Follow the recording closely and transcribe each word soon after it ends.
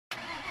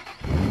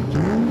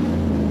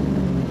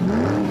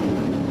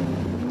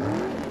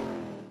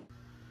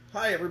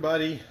Hi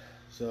everybody.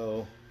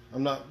 So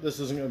this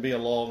isn't going to be a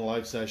long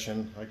live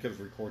session. I could have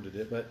recorded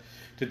it, but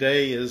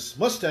today is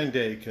Mustang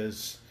Day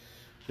because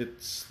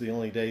it's the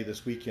only day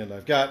this weekend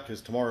I've got,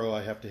 because tomorrow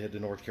I have to head to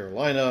North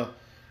Carolina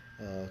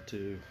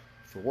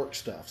for work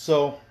stuff.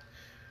 So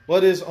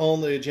what is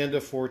on the agenda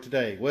for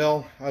today?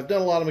 Well, I've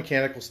done a lot of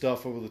mechanical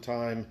stuff over the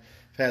time.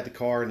 I've had the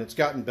car and it's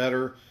gotten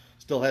better.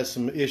 Still has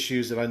some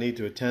issues that I need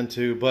to attend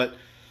to, but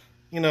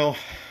you know,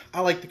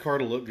 I like the car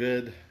to look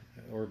good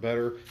or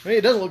better. I mean,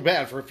 it doesn't look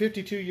bad for a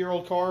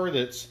 52-year-old car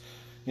that's,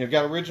 you know,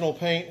 got original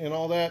paint and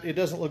all that. It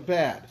doesn't look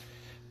bad,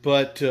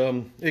 but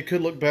it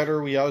could look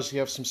better. We obviously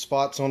have some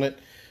spots on it.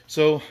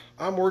 So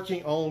I'm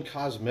working on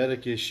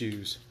cosmetic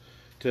issues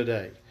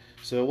today.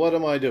 So what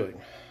am I doing?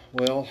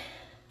 Well,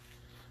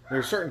 there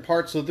are certain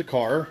parts of the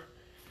car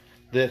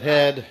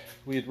that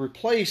we had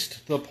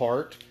replaced the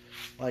part,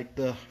 like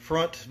the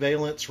front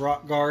valance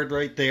rock guard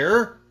right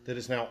there, that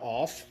is now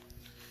off.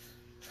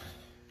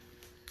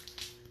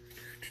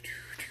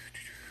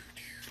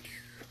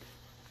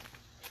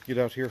 Get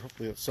out here,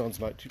 hopefully the sun's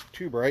not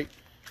too bright.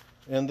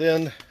 And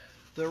then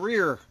the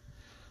rear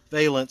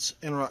valance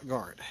and rock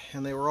guard,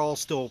 and they were all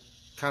still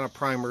kind of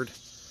primered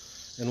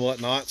and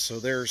whatnot. So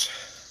there's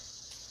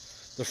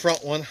the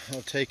front one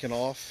I've taken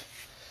off,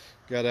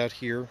 got out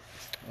here,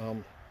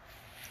 and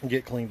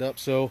get cleaned up.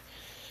 So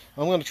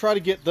I'm going to try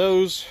to get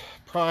those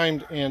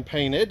primed and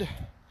painted.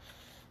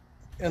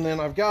 And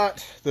then I've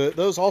got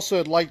those also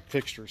had light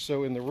fixtures.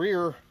 So in the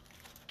rear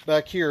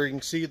back here, you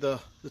can see the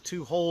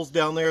two holes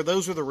down there.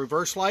 Those are the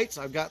reverse lights.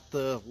 I've got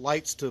the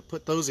lights to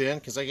put those in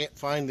because I can't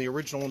find the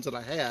original ones that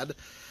I had.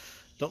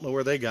 Don't know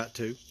where they got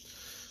to.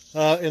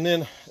 And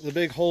then the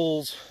big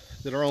holes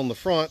that are on the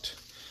front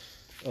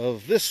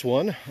of this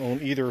one on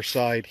either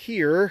side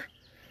here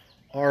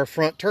are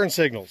front turn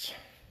signals.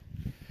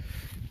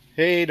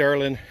 Hey,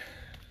 darling.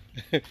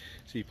 So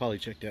you probably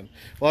checked in.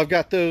 Well, I've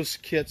got those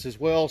kits as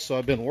well, so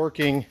I've been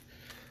working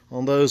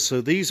on those. So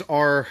these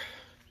are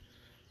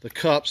the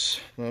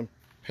cups. I'm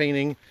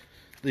painting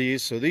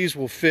these, so these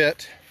will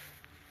fit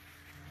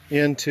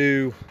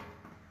into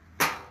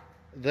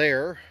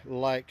there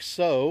like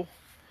so,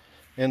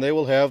 and they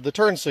will have the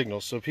turn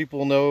signals, so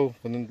people know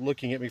when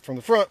looking at me from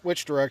the front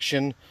which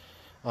direction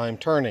I'm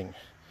turning.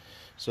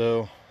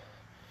 So,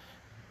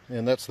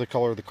 and that's the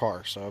color of the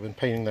car, so I've been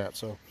painting that.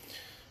 So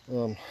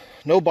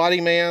no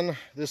body man.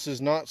 This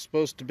is not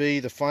supposed to be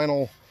the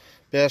final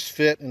best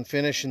fit and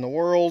finish in the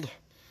world.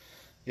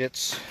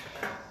 It's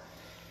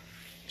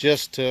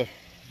just to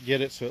get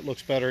it so it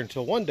looks better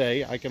until one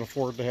day I can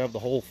afford to have the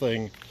whole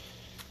thing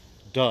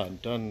done,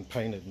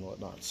 painted and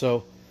whatnot.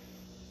 So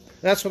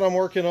that's what I'm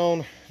working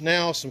on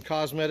now. Some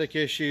cosmetic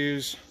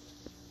issues.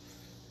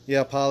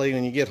 Yeah, Polly,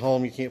 when you get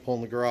home you can't pull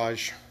in the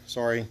garage.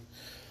 Sorry.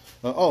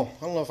 Oh,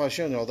 I don't know if I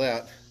showed you all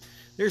that.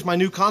 There's my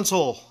new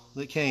console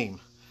that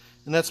came,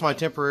 and that's my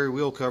temporary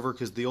wheel cover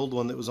because the old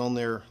one that was on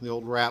there, the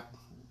old wrap,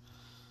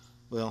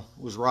 well,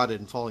 was rotted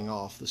and falling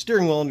off. The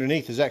steering wheel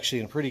underneath is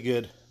actually in pretty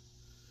good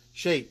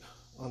shape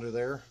under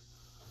there,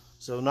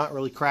 so not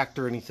really cracked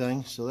or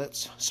anything, so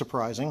that's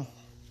surprising.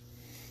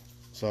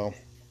 So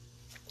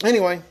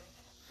anyway,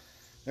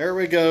 there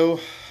we go.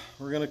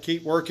 We're gonna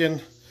keep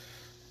working.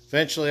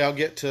 Eventually I'll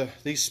get to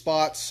these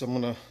spots. I'm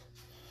gonna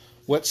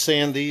wet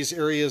sand these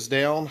areas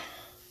down,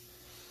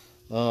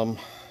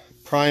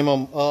 prime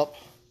them up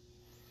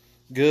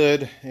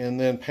good, and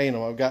then paint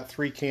them. I've got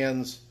 3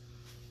 cans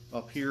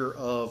up here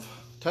of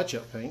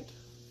touch-up paint.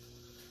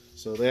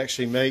 So they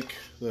actually make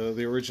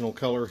the original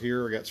color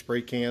here. I got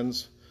spray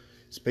cans.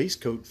 Space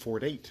Coat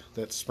Ford 8.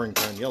 That's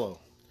springtime yellow.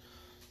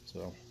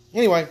 So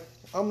anyway,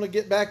 I'm going to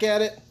get back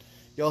at it.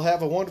 Y'all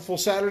have a wonderful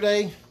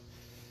Saturday.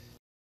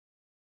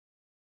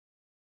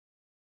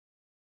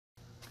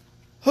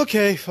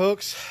 Okay,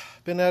 folks.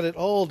 Been at it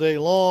all day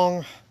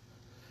long.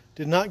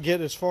 Did not get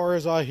as far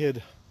as I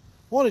had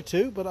wanted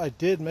to, but I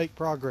did make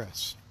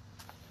progress.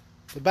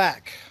 The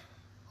back,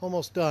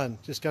 almost done.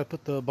 Just got to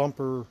put the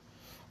bumper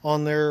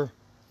on there.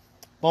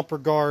 Bumper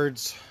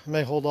guards, I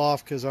may hold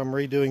off because I'm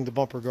redoing the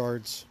bumper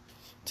guards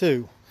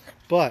too.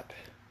 But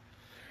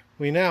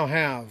we now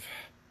have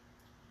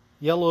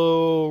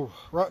yellow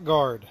rock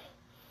guard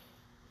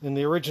in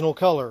the original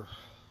color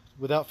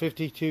without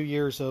 52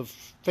 years of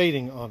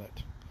fading on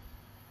it.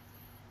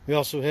 We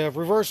also have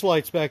reverse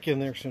lights back in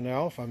there, so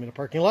now if I'm in a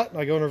parking lot and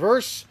I go in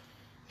reverse,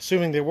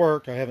 assuming they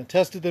work, I haven't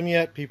tested them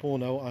yet, people will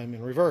know I'm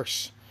in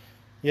reverse.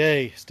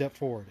 Yay, step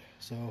forward.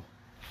 So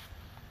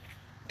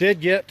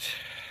did get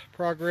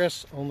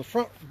progress on the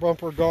front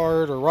bumper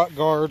guard or rock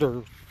guard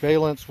or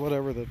valance,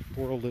 whatever the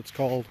world it's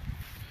called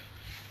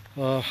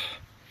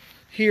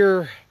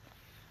here,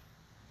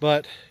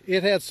 but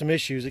it had some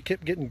issues. It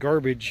kept getting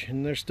garbage,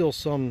 and there's still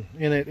some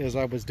in it as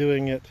I was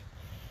doing it,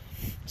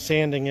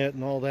 sanding it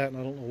and all that, and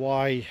I don't know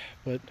why,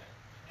 but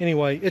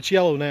anyway, it's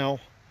yellow now.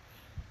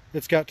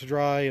 It's got to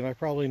dry, and I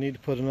probably need to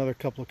put another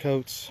couple of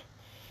coats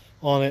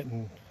on it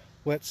and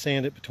wet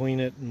sand it between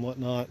it and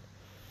whatnot.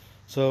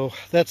 So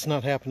that's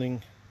not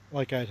happening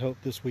like I'd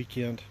hoped this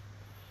weekend.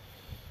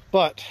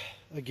 But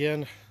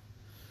again,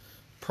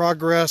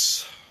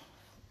 progress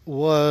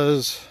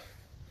was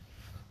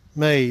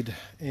made.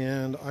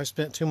 And I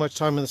spent too much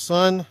time in the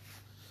sun,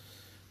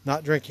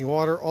 not drinking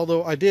water,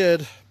 although I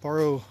did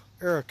borrow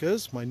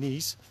Erica's, my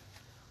niece,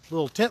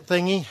 little tent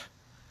thingy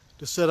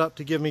to set up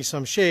to give me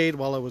some shade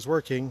while I was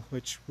working,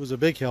 which was a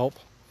big help.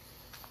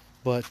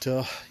 But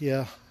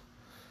yeah,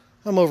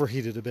 I'm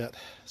overheated a bit.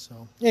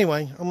 So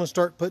anyway, I'm gonna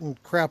start putting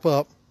crap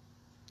up.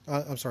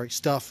 I'm sorry,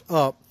 stuff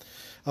up.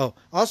 Oh,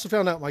 I also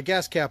found out my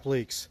gas cap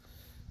leaks.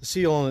 The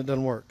seal on it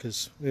doesn't work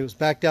because it was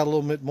backed out a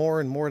little bit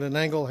more and more at an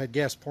angle. I had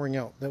gas pouring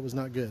out. That was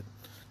not good.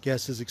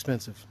 Gas is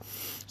expensive.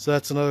 So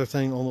that's another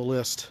thing on the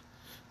list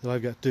that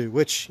I've got to do,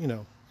 which, you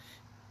know,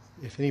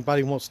 if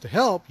anybody wants to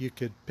help, you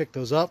could pick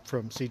those up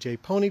from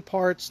CJ Pony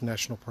Parts,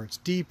 National Parts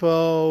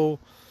Depot,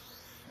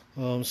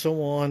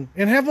 so on,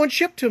 and have one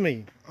shipped to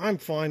me. I'm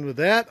fine with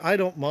that. I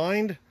don't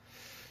mind.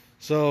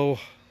 So,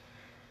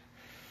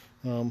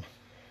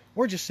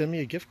 or just send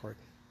me a gift card.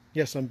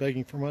 Yes, I'm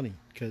begging for money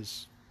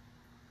because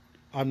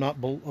I'm not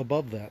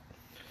above that.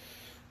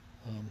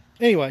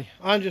 Anyway,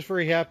 I'm just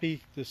very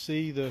happy to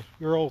see the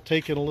girl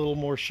taking a little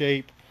more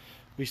shape.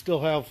 We still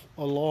have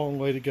a long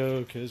way to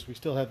go because we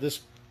still have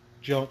this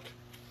junk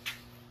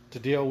to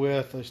deal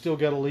with. I still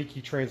got a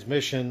leaky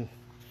transmission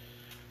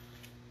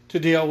to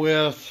deal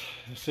with.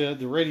 I said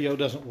the radio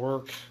doesn't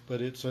work, but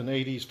it's an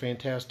 80s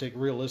fantastic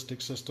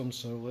realistic system,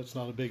 so it's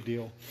not a big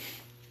deal.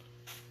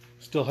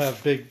 Still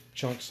have big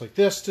chunks like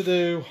this to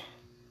do.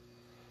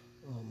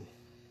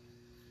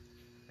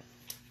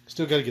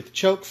 Still got to get the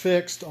choke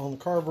fixed on the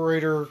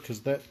carburetor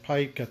because that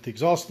pipe got the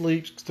exhaust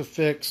leaks to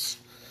fix.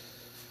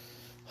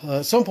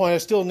 At some point I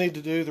still need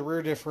to do the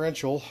rear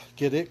differential,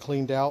 get it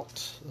cleaned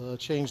out,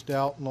 changed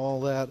out and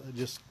all that. I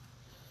just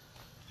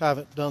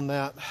haven't done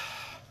that.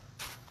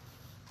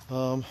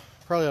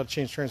 Probably ought to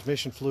change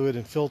transmission fluid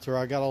and filter.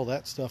 I got all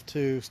that stuff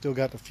too. Still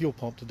got the fuel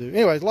pump to do.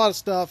 Anyways, a lot of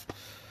stuff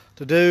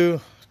to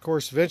do. Of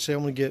course, eventually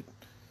I'm going to get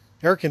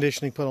air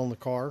conditioning put on the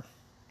car.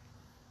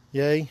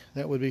 Yay,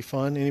 that would be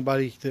fun.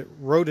 Anybody that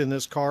rode in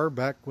this car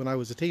back when I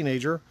was a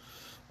teenager,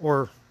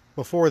 or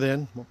before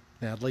then, well,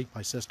 Natalie,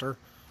 my sister,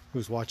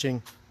 who's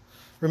watching,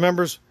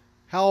 remembers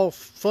how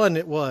fun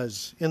it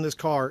was in this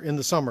car in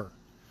the summer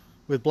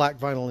with black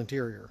vinyl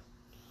interior.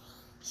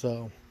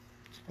 So,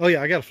 oh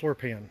yeah, I got a floor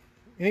pan.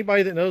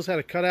 Anybody that knows how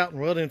to cut out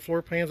and weld in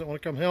floor pans that want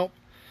to come help,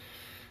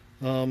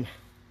 can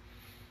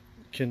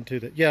do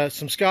that. Yeah,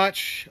 some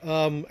scotch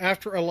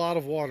after a lot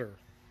of water.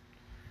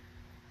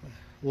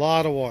 A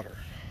lot of water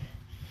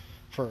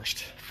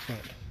first. But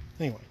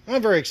anyway,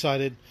 I'm very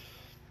excited.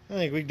 I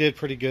think we did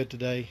pretty good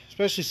today,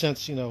 especially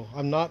since, you know,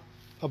 I'm not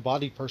a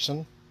body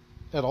person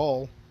at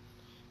all.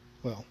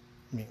 Well,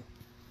 I mean,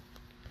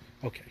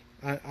 okay,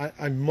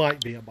 I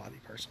might be a body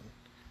person.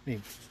 I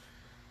mean,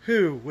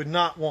 who would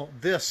not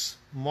want this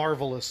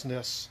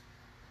marvelousness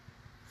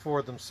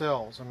for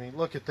themselves? I mean,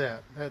 look at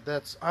that.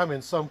 That's, I'm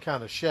in some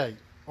kind of shape,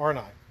 aren't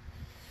I?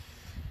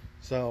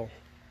 So,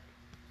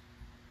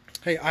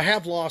 hey, I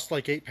have lost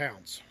like 8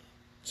 pounds.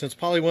 Since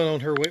Polly went on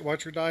her Weight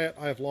Watcher diet,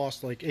 I have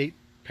lost like 8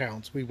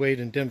 pounds. We weighed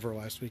in Denver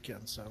last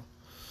weekend, so.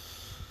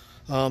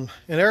 And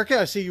Erica,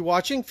 I see you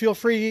watching. Feel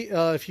free,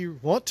 if you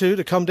want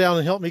to come down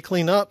and help me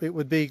clean up. It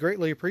would be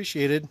greatly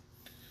appreciated.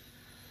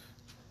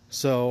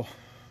 So,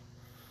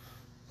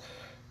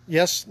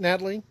 yes,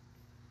 Natalie,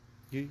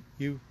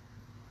 you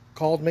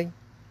called me.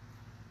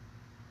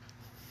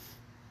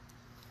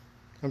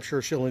 I'm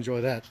sure she'll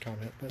enjoy that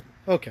comment. But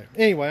okay,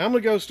 anyway, I'm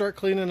gonna go start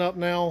cleaning up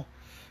now.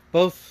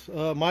 Both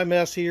my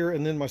mess here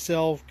and then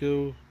myself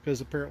go,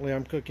 because apparently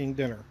I'm cooking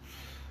dinner.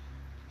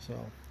 So,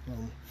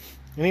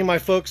 any of my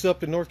folks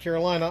up in North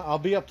Carolina, I'll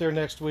be up there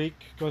next week.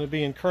 Going to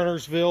be in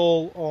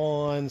Kernersville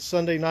on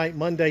Sunday night,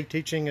 Monday,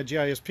 teaching a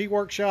GISP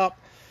workshop.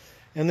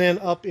 And then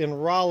up in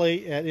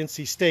Raleigh at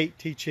NC State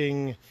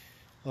teaching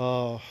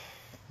Intro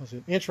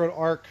to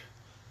Arc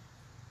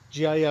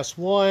GIS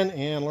 1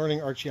 and Learning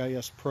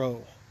ArcGIS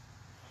Pro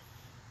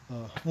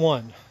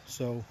 1.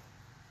 So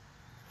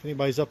if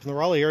anybody's up in the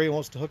Raleigh area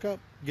wants to hook up,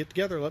 get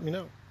together, let me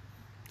know.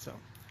 So,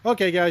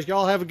 okay, guys,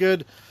 y'all have a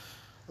good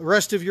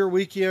rest of your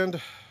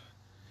weekend.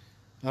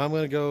 I'm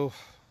going to go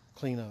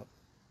clean up.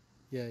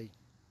 Yay.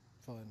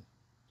 Fun.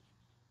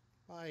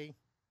 Bye.